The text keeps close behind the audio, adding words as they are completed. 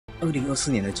2024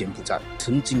年的柬埔寨，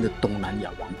曾经的东南亚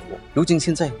王国，如今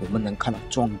现在我们能看到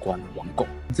壮观的王宫，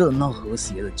热闹和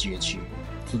谐的街区，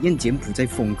体验柬埔寨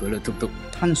风格的独特，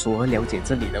探索和了解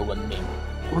这里的文明，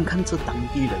观看这当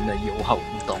地人的友好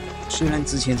互动。虽然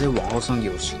之前在网络上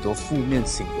有许多负面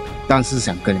新闻，但是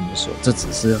想跟你们说，这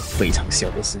只是非常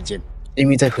小的事件。因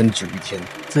为在很久以前，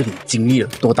这里经历了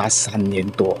多达3年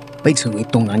多，被称为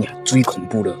东南亚最恐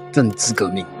怖的政治革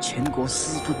命，全国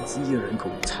1/4的人口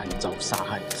惨遭杀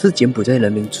害，是柬埔寨人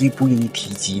民最不愿意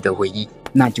提及的回忆，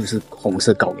那就是红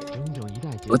色高原。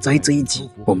而在这一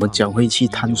集，我们将会去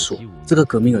探索这个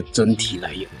革命的真体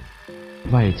来源，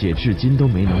外界至今都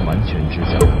没能完全知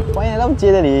晓。欢迎来到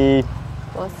街这里。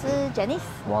我是 Janice，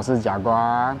 我是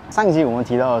Jaguar。上一集我们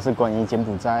提到的是关于柬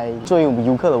埔寨，作为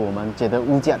游客的我们觉得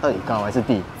物价到底高还是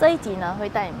低？这一集呢会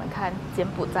带你们看柬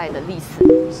埔寨的历史。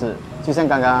是，就像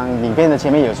刚刚影片的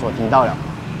前面有所提到了，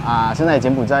现在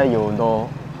柬埔寨有很多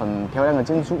很漂亮的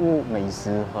建筑物、美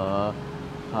食和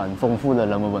很丰富的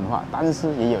人文文化，但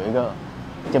是也有一个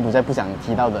柬埔寨不想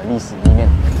提到的历史一面。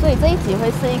所以这一集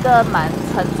会是一个蛮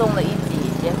沉重的一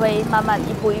集，也会慢慢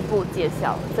一步一步揭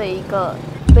晓这一个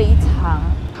非常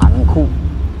残酷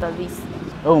的历史。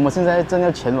而我们现在正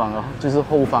要前往的就是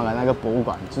后方的那个博物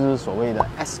馆，就是所谓的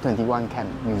S21 Camp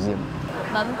Museum。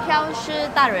门票是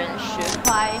大人10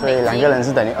块美金，所以2个人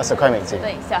是等于20块美金。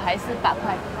对，小孩是8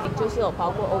块，就是有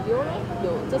包括 audio，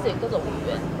 有这些各种语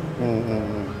言。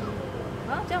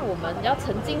这样我们要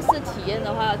沉浸式体验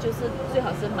的话，就是最好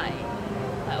是买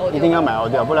audio， 一定要买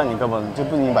audio， 不然你根本就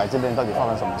不明白这边到底发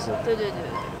生什么事。对。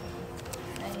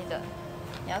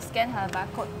你要 scan 它的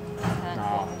barcode，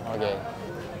 OK。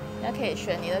你要可以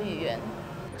选你的语言。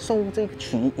这个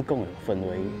区域一共有分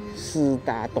为4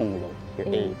大栋楼，有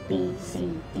A、B、C、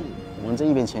D。我们这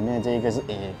一边前面的这一个是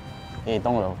A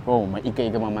栋楼，不过我们一个一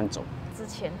个慢慢走。之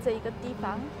前这一个地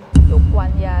方有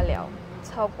关押了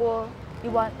超过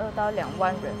12000到2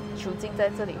万人，囚禁在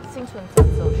这里，幸存者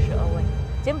只有12位。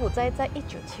柬埔寨在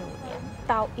1975年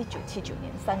到1979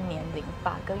年3年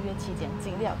08个月期间，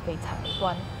经历了非常一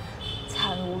段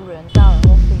惨无人道然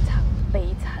后非常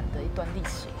悲惨的一段历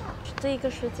史。这一个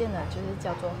事件呢，就是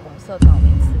叫做红色高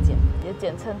棉事件，也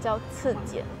简称叫赤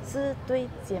柬，是对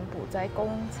柬埔寨共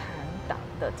产党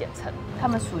的简称。他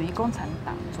们属于共产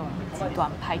党中极端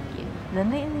派别，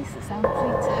人类历史上最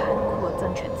残酷的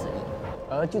政权之一。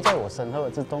而就在我身后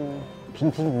的这栋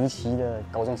平平无奇的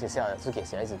高中学校，是给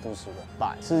小孩子读书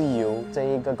的，是由这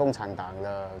一个共产党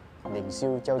的领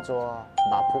袖叫做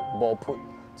波普，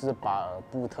就是巴尔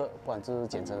布特，不然就是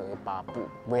简称为巴布，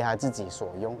为他自己所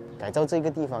用，改造这个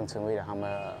地方成为了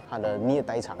他的虐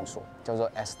待场所，叫做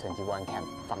S21 Camp。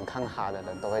反抗他的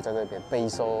人都会在这边备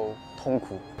受痛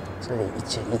苦。这里一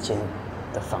间一间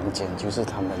的房间就是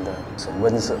他们的审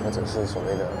问室，或者是所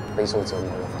谓的备受折磨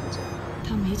的房间。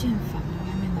他每一间房的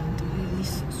外面呢，都会历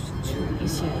史输出一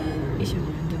些人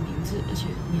的名字，而且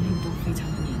年龄都非常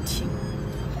的年轻。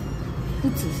不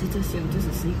只是这些，这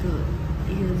只是一个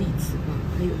例子吧，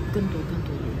还有更多的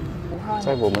人。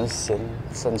在我们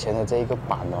身前的这一个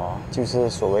板就是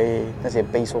所谓那些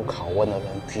备受拷问的人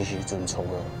必须遵从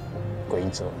的规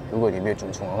则。如果你没有遵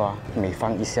从的话，每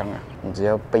放一项你只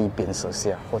要被鞭射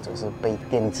下，或者是被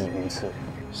电击晕刺。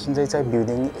现在在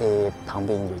Building A 旁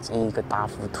边有这一个大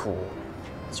幅图，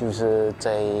就是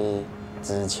在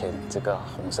之前这个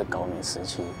红色高棉时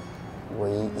期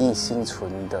唯一幸存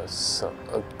的12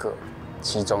个，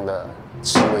其中的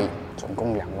7位，总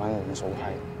共2万人受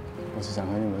害。我是想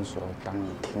和你们说，当你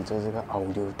听着这个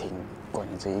audio听关于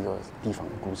这一个地方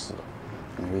的故事，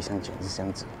你会像简直这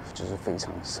样子，就是非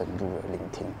常深入的聆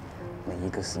听每一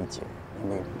个细节，因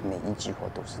为每一句话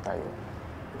都是带有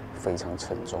非常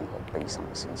沉重和悲伤的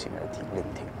心情来聆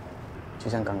听。就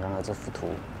像刚刚的这幅图，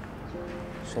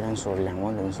虽然说2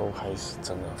万人受害是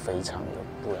真的非常的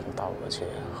不人道，而且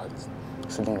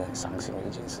是令人伤心的一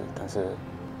件事，但是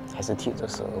还是替这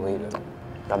12位人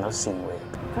感到欣慰。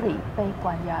这里被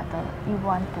关押的1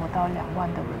万多到2万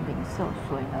的人民涉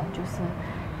水呢，就是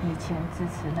以前支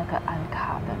持那个安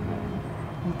卡的人，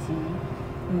以及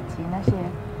那些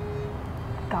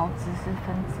高知识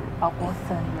分子，包括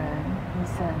僧人、医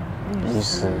生、律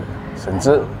师，甚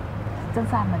至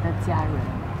他们的家人。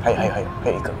还有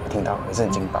一个我听到也是很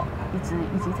劲爆，以及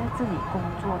在这里工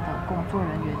作的工作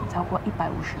人员超过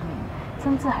150名，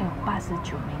甚至还有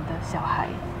89名的小孩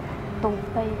都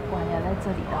被关押在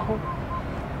这里，然后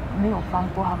没有放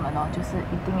过他们就是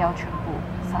一定要全部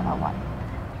杀到完，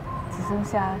只剩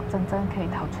下真正可以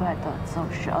逃出来的只有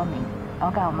12名。然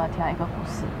后刚才我们有听到一个故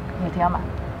事，你有听到吗？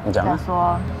你讲。他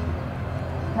说，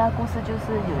那故事就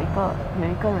是有一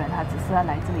个人，他只是要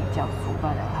来这里教书罢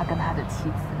了，他跟他的妻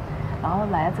子，然后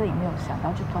来到这里没有想到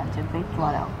就突然间被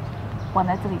抓了，关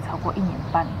在这里超过1年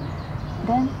半。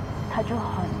Then 他就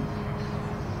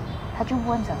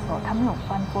问讲说，他没有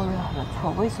犯过任何的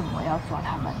错，为什么要抓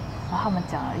他们？然后他们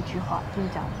讲了一句话，就是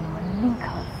讲我们宁可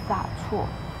杀错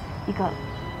一个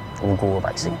无辜的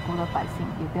百姓，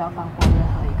也不要放过任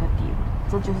何一个敌人。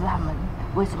这就是他们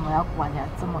为什么要关押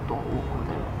这么多无辜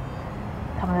的人，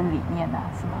他们的理念啊，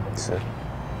是吗？是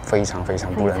非常非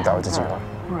常不人道这句话，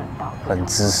不人道，很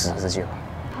支持这句话。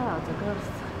看了这个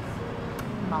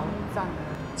毛战的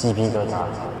鸡皮疙瘩，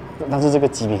但是这个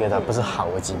鸡皮疙瘩不是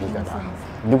好的鸡皮疙瘩。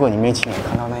如果你没亲眼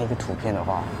看到那一个图片的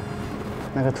话，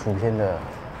那个图片的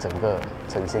整个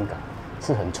呈现感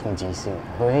是很冲击性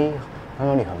的，会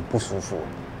让你很不舒服。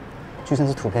就算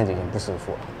是图片已经不舒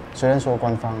服了，虽然说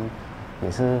官方也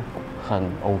是很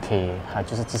OK， 他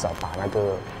就是至少把那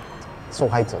个受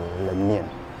害者的人面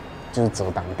就是遮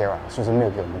挡掉了，就是没有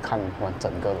给我们看完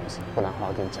整个东西，不然的话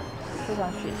我跟你讲，非常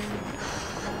血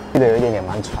腥。觉得有一点点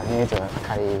蛮传，因为真的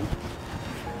太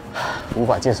无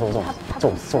法接受这种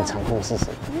残酷的事实。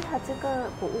因为它这个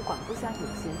博物馆不像有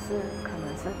些是可能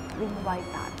是另外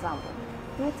打造的，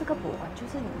因为这个博物馆就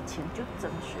是以前就真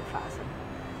实发生，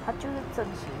它就是真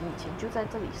实以前就在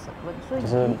这里审问，所以就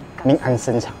是命案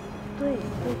现场。对，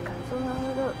会感受到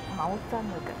那个毛战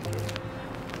的感觉。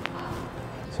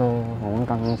我们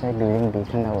刚刚在留言里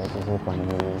看到的就是关于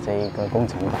这一个共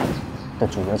产党的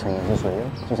主要成员是谁？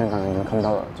就像刚刚你们看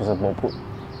到的，就是波普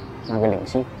那个领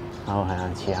袖，然后还有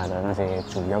其他的那些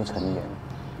主要成员，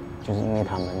就是因为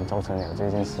他们造成了这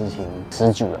件事情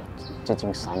持久了接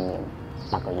近3年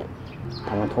8个月，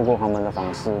他们透过他们的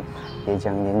方式，也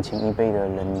将年轻一辈的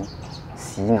人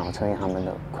洗脑成为他们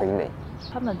的傀儡。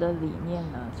他们的理念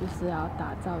呢，就是要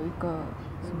打造一个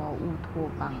什么乌托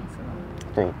邦，是吗？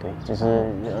对，就是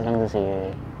让这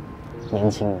些年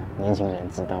轻人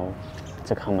知道，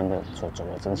这他们的所走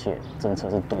的政策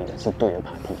是对的，是对的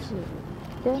party。是，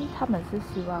因为他们是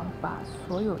希望把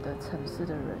所有的城市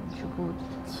的人全部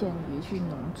迁移去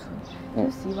农村，就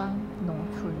希望农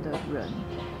村的人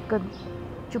更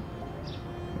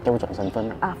调转身份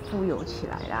啊，富有起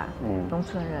来啦。农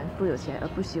村人富有起来，而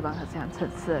不希望他这样城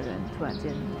市的人突然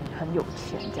间很有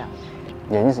钱这样。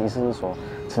也意思是说，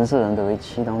城市人都会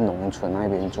去到农村那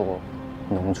边做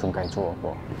农村该做的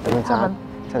活，但是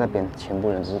在那边全部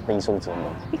人都是备受折磨。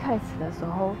一开始的时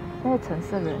候，那些城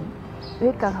市人，因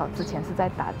为刚好之前是在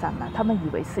打仗嘛，他们以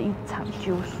为是一场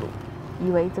救赎，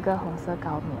以为这个红色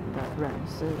高棉的人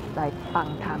是来帮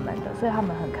他们的，所以他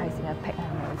们很开心的配他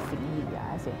们的行李啊，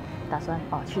那些打算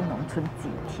去农村几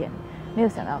天，没有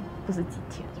想到不是几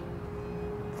天，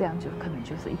这样就可能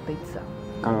就是一辈子啊。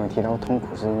刚刚提到痛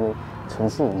苦是因为城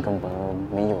市人根本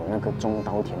没有那个种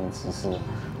稻田的知识，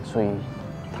所以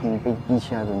他们被逼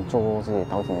去那边做这些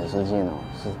稻田的事件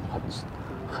是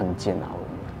很煎熬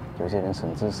的。有些人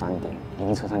甚至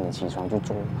凌晨3点起床就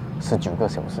做19个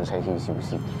小时才可以休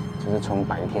息，就是从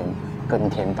白天耕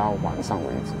田到晚上为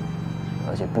止，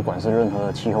而且不管是任何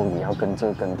的气候也要跟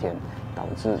着耕田，导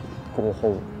致过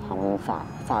后他们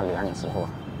发凉的时候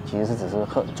其实是只是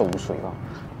喝粥水吧。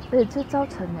而且就造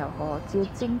成了接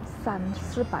近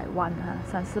300-400万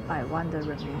300-400万的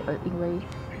人民因为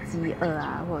饥饿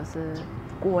啊或者是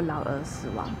过劳而死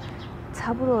亡，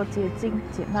差不多接近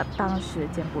那当时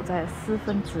柬埔寨1/4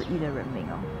的人民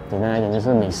简单来讲，就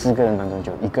是每4个人当中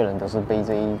就1个人都是被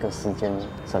这一个事件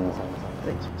生。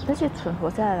对，那些存活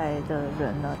下来的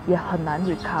人呢，也很难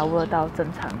recover 到正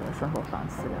常的生活方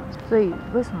式了。所以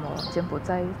为什么柬埔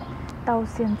寨到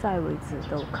现在为止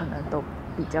可能都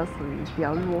比较属于比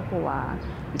较落后啊，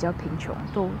比较贫穷，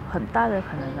都很大的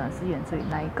可能呢是源自于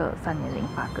那一个3年零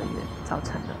8个月造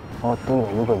成的。对了，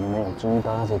如果你们有注意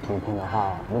到那些图片的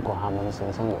话，如果他们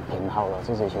身上有编号了，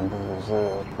这些全部都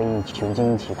是被囚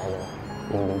禁起来的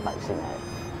平民百姓来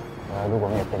的。如果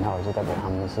没有编号，就代表他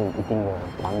们是一定的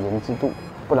还原制度，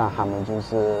不然他们就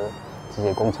是这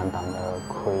些共产党的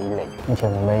傀儡。目前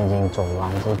我们已经走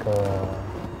完这个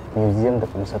museum的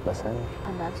50%。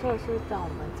很难受的是，当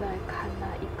我们在看那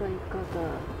一个一个的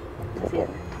那些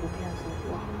图片的时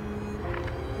候，哇，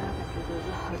那感觉真的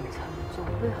是很沉重，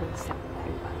会很想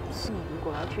哭吧。是你如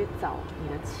果要去找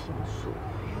你的亲属，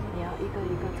你要一个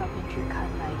一个照片去看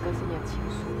哪一个是你的亲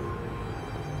属，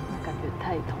那感觉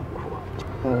太痛苦了。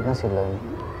那些人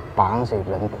把那些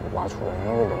人骨挖出来，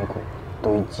那个人骨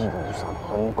堆积如山，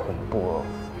很恐怖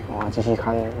继续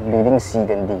看Building C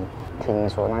跟 D， 听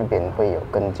说那边会有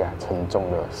更加沉重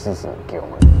的事实给我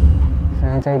们。现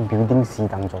在在 Building C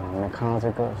当中，我们看到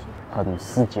这个很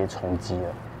视觉冲击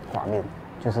的画面，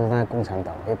就是那共产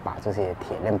党会把这些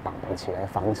铁链绑起来，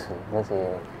防止那些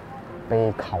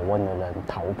被拷问的人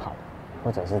逃跑，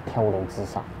或者是跳楼自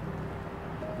杀。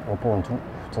我不稳住，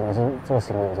真的是这个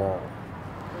行为真的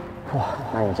哇，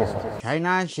那你介绍。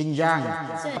China 新疆，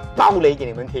爆雷给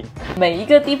你们听。每一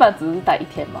个地方只是待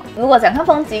1天嘛。如果想看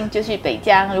风景，就去北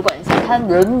疆；如果你想看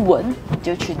人文，你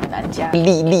就去南疆。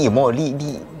力有没有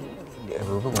力？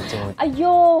哎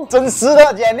呦，真实的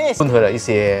Janice， 混合了一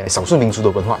些少数民族的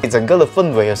文化，整个的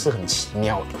氛围是很奇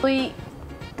妙的。最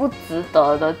不值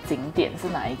得的景点是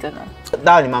哪一个呢？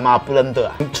当然你妈妈不认得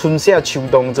啊，春夏秋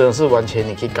冬真的是完全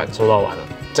你可以感受到完了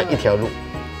这一条路，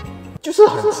就是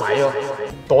很窄哦。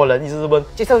多人一直问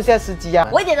介绍一下司机啊，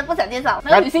我一点都不想介绍，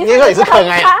那个旅行那个也是坑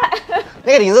哎，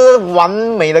那个你是完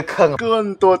美的坑。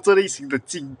更多这类型的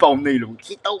劲爆内容，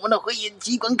可以到我们的会员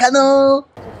区观看哦。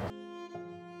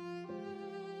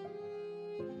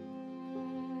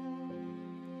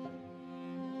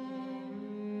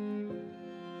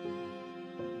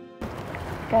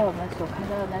刚才我们所看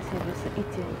到的那些，就是一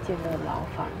间一间的牢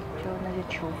房，就那些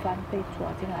囚犯被抓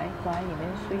进来，关在里面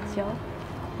睡觉、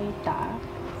被打、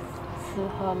吃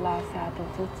喝拉撒，都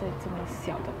是在这么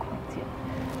小的空间。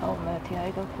然后我们有听到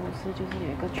一个故事，就是有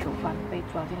一个囚犯被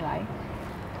抓进来，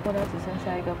过到只剩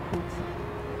下一个裤子，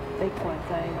被关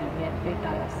在里面，被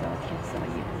打了12天12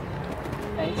夜。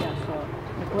来讲说，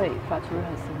你不会发出任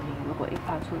何声音，如果一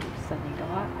发出声音的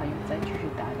话，他又再继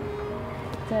续打你。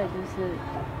再就是，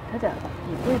他讲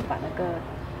你不会把那个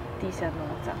地下弄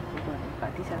脏，如果你把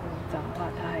地下弄脏的话，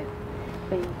他还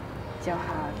被叫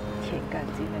他舔干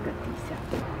净那个地下。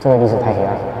这个历史太黑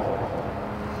暗了。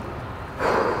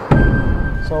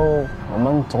So 我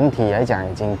们总体来讲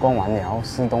已经逛完了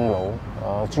4栋楼，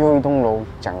最后1栋楼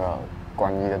讲了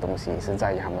关于的东西是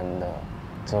在于他们的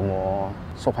折磨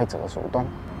受害者的手段，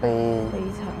非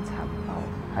常残暴。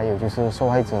还有就是受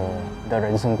害者的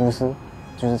人生故事。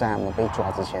就是在他们被抓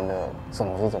之前的生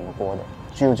活是怎么过的，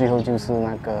最后就是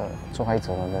那个受害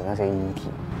者们的那些遗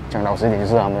体。讲老实一点，就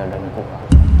是他们的人骨啊。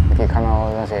你可以看到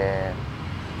那些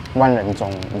万人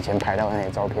中以前拍到的那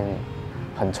些照片，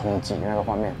很冲击那个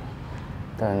画面，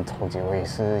但头几我也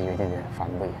是有一点点反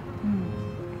胃。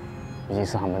尤其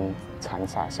是他们残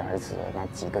杀小孩子的那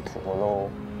几个土头肉，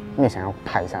没有想要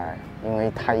拍下来，因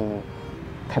为太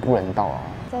不人道了。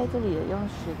在这里的用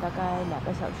时大概2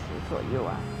个小时左右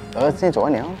啊。而现在走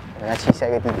完了，我们要去下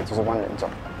一个地点，就是万人中。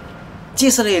介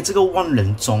绍的这个万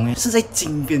人中是在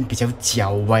金边比较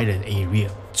郊外的 area，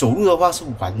 走路的话是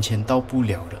完全到不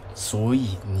了的，所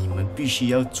以你们必须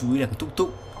要租一辆嘟嘟，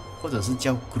或者是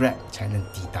叫 Grab 才能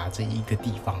抵达这一个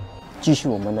地方。继续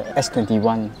我们的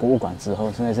S21 博物馆之后，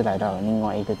现在是来到了另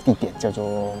外一个地点，叫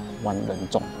做万人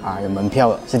中啊，有门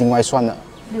票的，是另外算的。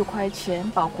6块钱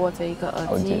包括这一个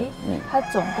耳机，它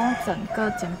总共整个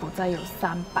柬埔寨有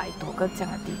300多个这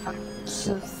样的地方，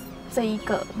是这一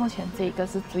个目前这一个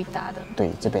是最大的。对，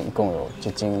这边一共有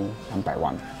接近200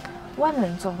万。万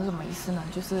人中是什么意思呢？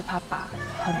就是他把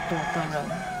很多的人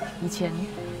以前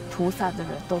屠杀的人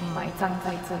都埋葬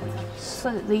在这里，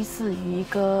是类似于一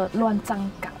个乱葬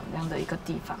岗这样的一个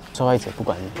地方。受害者不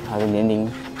管他的年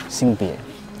龄、性别。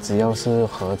只要是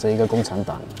和这一个共产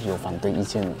党有反对意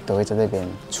见，都会在这边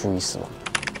处以死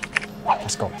亡。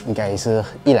Let's go， 应该是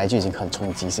一来就已经很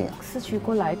冲击性了。市区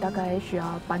过来大概需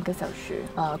要半个小时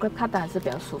，Grab 卡当然是比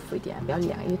较舒服一点，比较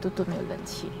凉，因为嘟嘟没有冷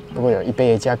气。不过有一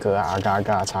倍的价格啊，嘎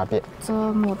嘎差别。这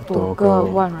么多个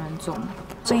万人中，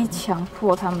被强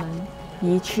迫他们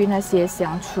移去那些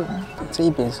乡村。这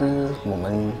一边是我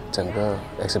们整个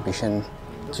exhibition。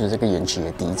就是这个园区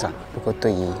的第一站，不过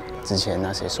对于之前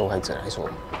那些受害者来说，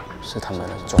是他们的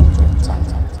终站，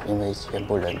因为全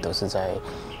部人都是在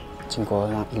经过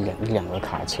那一两个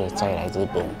卡车载来这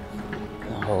边，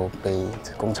然后被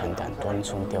共产党断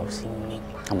送掉性命。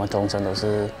他们通常都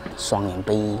是双眼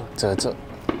被遮着，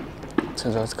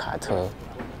乘着卡车，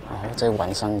然后在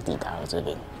晚上抵达了这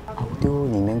边。就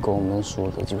里面跟我们说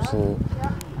的就是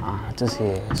这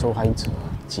些受害者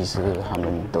其实他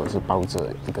们都是抱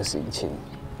着一个心情。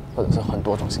或者是很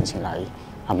多种心情来，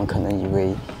他们可能以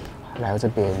为来到这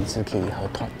边是可以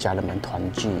和家人们团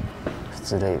聚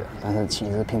之类的，但是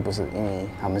其实并不是，因为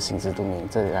他们心知肚明，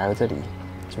来到这里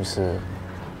就是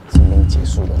生命结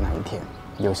束的那一天。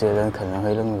有些人可能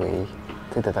会认为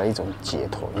会得到一种解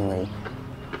脱，因为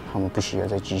他们不需要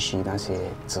再继续那些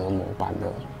折磨般的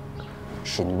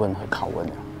询问和拷问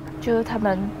了。就是他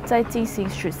们在进行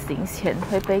死刑前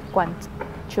会被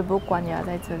全部关押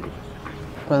在这里。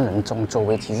万人中周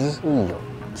围其实是有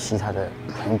其他的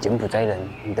柬埔寨人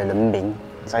的人民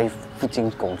在附近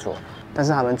工作，但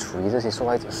是他们处于这些受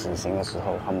害者死刑的时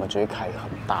候，他们就会开很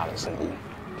大的声音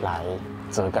来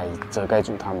遮盖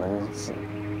住他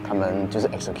们就是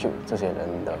execute 这些人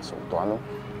的手段哦。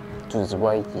除此之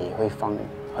外，也会放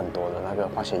很多的那个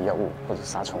化学药物或者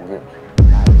杀虫液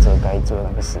来遮盖着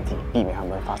那个尸体，避免他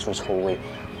们发出臭味，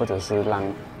或者是让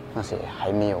那些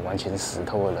还没有完全死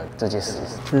透的人直接死。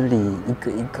这里一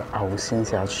个一个凹陷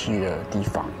下去的地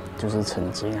方，就是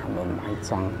曾经他们埋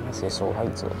葬那些受害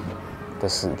者的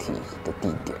尸体的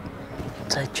地点。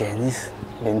在 Janice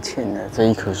面前的这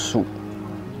一棵树，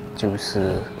就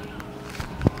是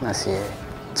那些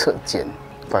侧检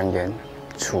官员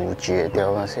处决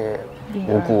掉那些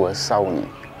无辜的少女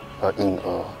和婴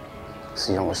儿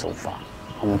使用的手法，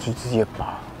他们就直接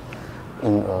把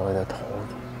婴儿的头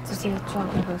直接撞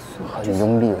那个树，很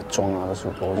用力的撞那个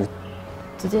树，然后就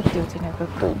直接丢进那个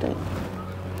坑。对。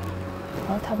然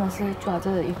后他们是抓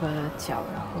着一个脚，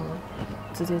然后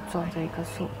直接撞这一棵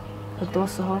树。很多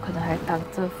时候可能还当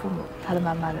着父母他的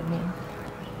妈妈的面，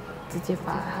直接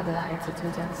把他的孩子就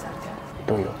这样杀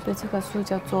掉。对哦。所以这棵树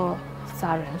叫做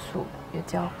杀人树，也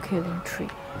叫 killing tree。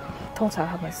通常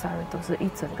他们杀人都是一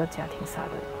整个家庭杀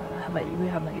人，因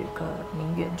为他们有一个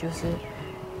名言就是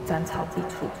斩草必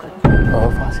除根。而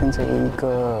发现这一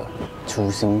个处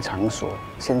刑场所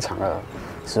现场的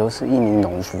时候是一名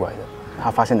农夫来的，他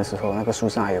发现的时候，那个树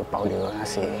上还有保留了那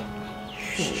些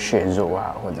血肉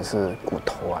啊，或者是骨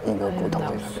头啊，婴儿骨头在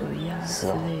那边，是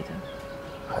哦，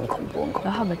很恐怖，很恐怖。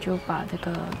然后他们就把这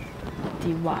个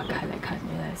地挖开来看，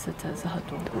原来是真是很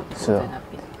多骨头在那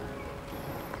边。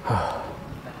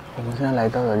我们现在来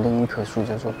到了另一棵树，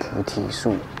叫做菩提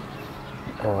树。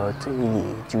这里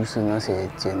就是那些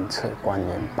监测官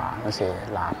员把那些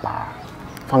喇叭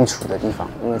放出的地方，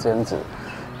因为这样子，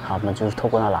他们就透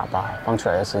过那喇叭放出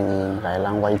来的声音来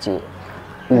让外界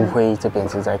误会这边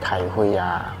是在开会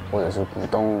啊，或者是鼓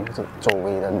动周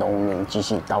围的农民继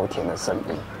续稻田的声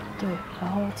音。对，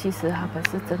然后其实他们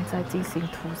是正在进行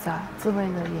屠杀，是为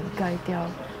了掩盖掉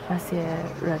那些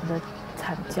人的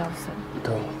惨叫声。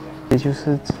对，也就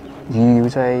是遗留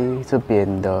在这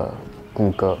边的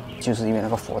骨骼，就是因为那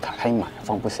个佛塔太满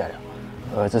放不下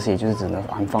了，这些就是只能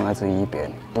安放在这一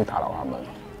边，不打扰他们。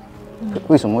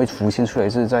为什么会浮现出来？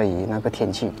是在于那个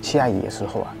天气下雨的时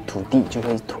候啊，土地就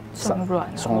会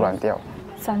松软掉，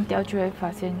散掉就会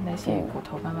发现那些骨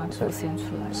头慢慢浮现出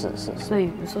来。是。所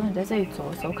以有时候你在这里走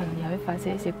的时候，可能你还会发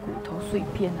现一些骨头碎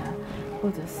片啊，或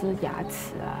者是牙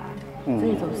齿啊，这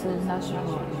些都是那时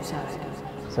候留下来的。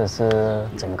这是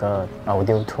整个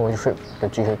audio tour trip 的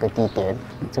最后一个地点。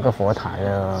这个佛塔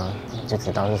呢，就知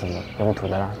道是什么用途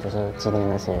的啦，就是纪念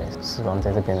那些死亡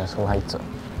在这边的受害者。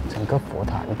整个佛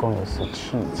塔一共有17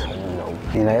层楼。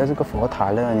你来到这个佛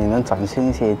塔呢，你能展现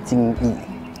一些敬意，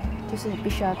就是你必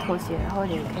须要脱鞋，然后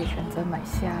你可以选择买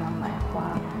香、买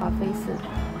花费是，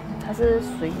它是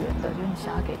随缘的，就你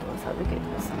想要给多少就给多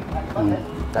少。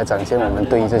来展现我们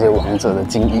对于这些亡者的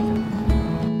敬意。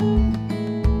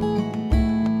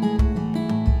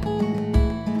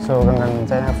所以我刚刚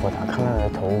在那个佛塔看到的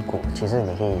头骨，其实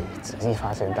你可以仔细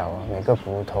发现到，每个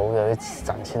骨头都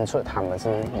展现出他们是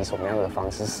以什么样的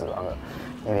方式死亡的。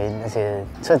因为那些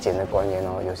侧检的官员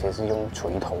有些是用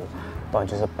锤头，不然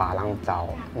就是拔浪刀。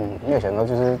没有想到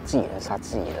就是自己人杀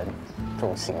自己人这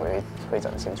种行为会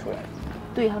展现出来。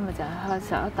对他们讲，他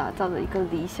想要打造的一个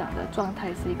理想的状态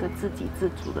是一个自给自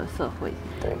足的社会。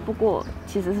对。不过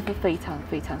其实是非常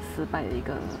失败的一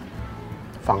个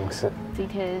方式。今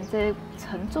天这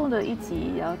沉重的一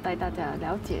集，要带大家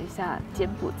了解一下柬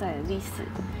埔寨的历史。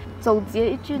总结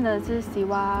一句呢，就是希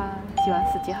望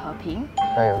世界和平。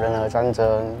不要有任何战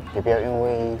争，也不要因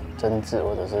为政治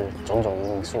或者是种种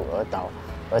因素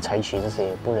而采取这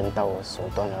些不人道的手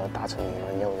段而达成你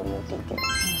们要的目的地。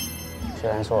虽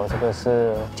然说这个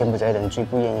是柬埔寨人最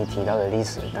不愿意提到的历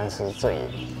史，但是这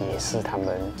也是他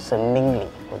们生命里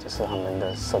或者是他们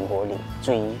的生活里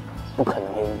最不可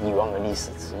能会遗忘的历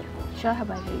史之一。希望他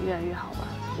们可以越来越好吧。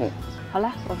好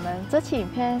啦，我们这期影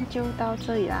片就到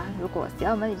这里啦。如果喜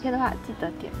欢我们影片的话，记得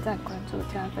点赞、关注、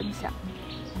加分享。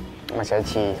我们下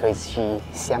期会去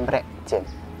香布雷见，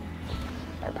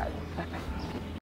拜拜。